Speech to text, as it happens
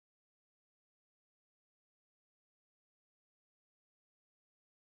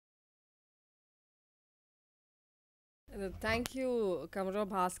Thank you, Kamara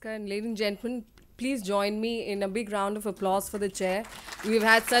Bhaskar. And ladies and gentlemen, please join me in a big round of applause for the chair. We've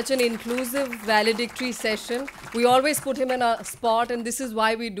had such an inclusive valedictory session. We always put him in a spot, and this is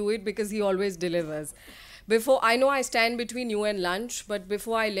why we do it, because he always delivers. Before, I know I stand between you and lunch, but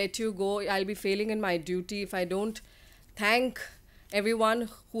before I let you go, I'll be failing in my duty if I don't thank everyone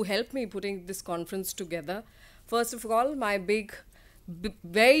who helped me putting this conference together. First of all, my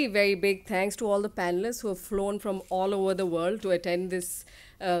very, very big thanks to all the panelists who have flown from all over the world to attend this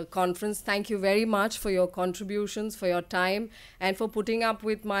conference. Thank you very much for your contributions, for your time, and for putting up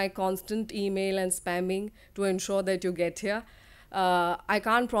with my constant email and spamming to ensure that you get here. I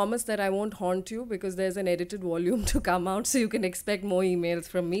can't promise that I won't haunt you because there's an edited volume to come out, so you can expect more emails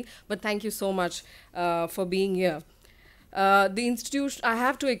from me. But thank you so much for being here. The institution, I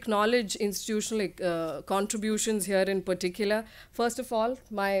have to acknowledge institutional contributions here in particular. First of all,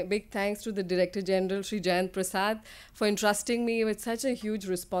 my big thanks to the Director General, Sri Jayant Prasad, for entrusting me with such a huge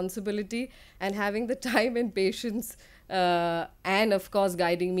responsibility and having the time and patience and, of course,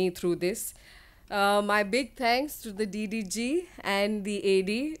 guiding me through this. My big thanks to the DDG and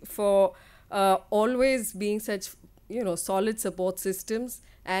the AD for always being such, solid support systems.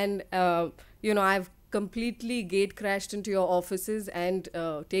 And, I've completely gate crashed into your offices and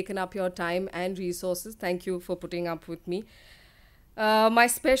taken up your time and resources. Thank you for putting up with me. My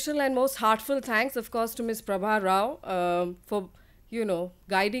special and most heartfelt thanks, of course, to Ms. Prabha Rao for,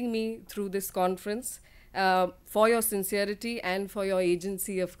 guiding me through this conference, for your sincerity and for your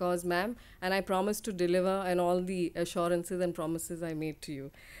agency, of course, ma'am. And I promise to deliver on all the assurances and promises I made to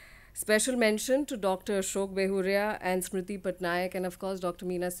you. Special mention to Dr. Ashok Behuria and Smriti Patnaik, and of course Dr.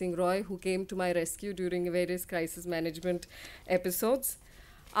 Meena Singh Roy, who came to my rescue during various crisis management episodes.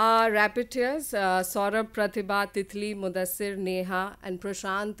 Our rapporteurs, Saurabh, Pratibha, Titli, Mudassir, Neha, and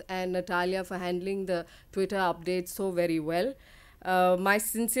Prashant and Natalia for handling the Twitter updates so very well. My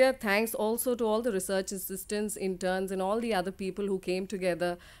sincere thanks also to all the research assistants, interns, and all the other people who came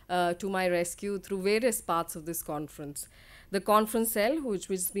together to my rescue through various parts of this conference. The conference cell, which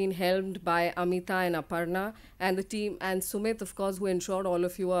has been helmed by Amita and Aparna, and the team, and Sumit, of course, who ensured all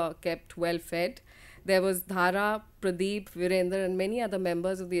of you are kept well fed. There was Dhara, Pradeep, Virender, and many other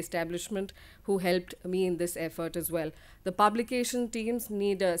members of the establishment who helped me in this effort as well. The publication teams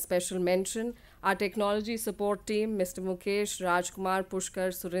need a special mention. Our technology support team, Mr. Mukesh, Rajkumar, Pushkar,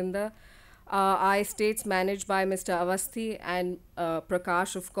 Surinder. Our estates managed by Mr. Avasthi and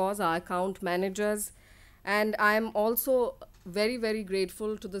Prakash, of course, our account managers. And I'm also very, very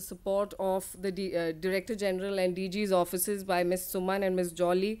grateful to the support of the Director General and DG's offices by Ms. Suman and Ms.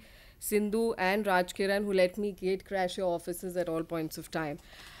 Jolly, Sindhu and Rajkiran, who let me gate crash your offices at all points of time.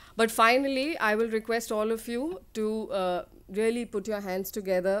 But finally, I will request all of you to really put your hands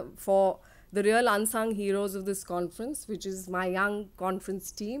together for the real unsung heroes of this conference, which is my young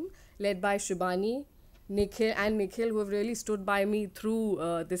conference team led by Shibani, Nikhil, who have really stood by me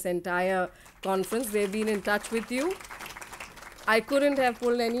through this entire conference. They've been in touch with you. I couldn't have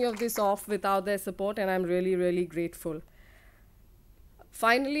pulled any of this off without their support, and I'm really, really grateful.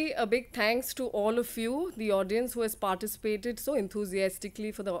 Finally, a big thanks to all of you, the audience who has participated so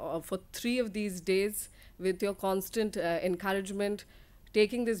enthusiastically for 3 of these days with your constant encouragement,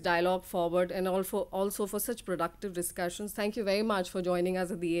 taking this dialogue forward, and also for such productive discussions. Thank you very much for joining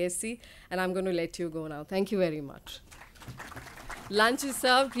us at the ASC, and I'm going to let you go now. Thank you very much. Lunch is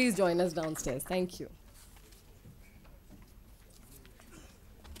served. Please join us downstairs. Thank you.